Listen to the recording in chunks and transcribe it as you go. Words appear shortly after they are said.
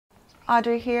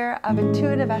Audrey here of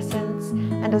Intuitive Essence,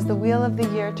 and as the wheel of the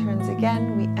year turns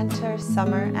again, we enter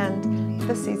summer and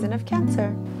the season of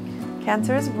Cancer.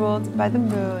 Cancer is ruled by the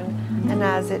moon, and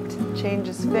as it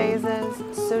changes phases,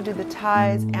 so do the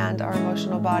tides and our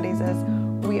emotional bodies, as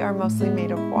we are mostly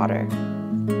made of water.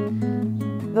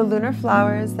 The lunar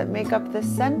flowers that make up this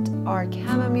scent are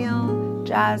chamomile,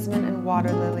 jasmine, and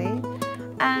water lily,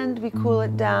 and we cool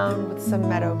it down with some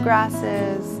meadow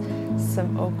grasses,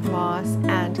 some oak moss,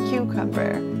 and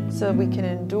cucumber, so we can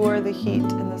endure the heat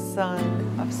and the sun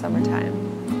of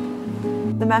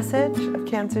summertime. The message of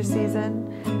Cancer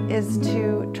season is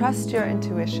to trust your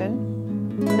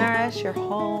intuition, nourish your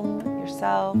home,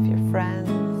 yourself, your friends,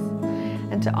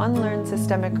 and to unlearn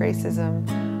systemic racism,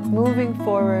 moving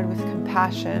forward with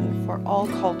compassion for all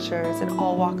cultures and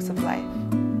all walks of life.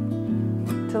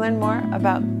 To learn more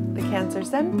about the Cancer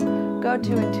scent, go to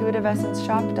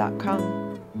intuitiveessenceshop.com.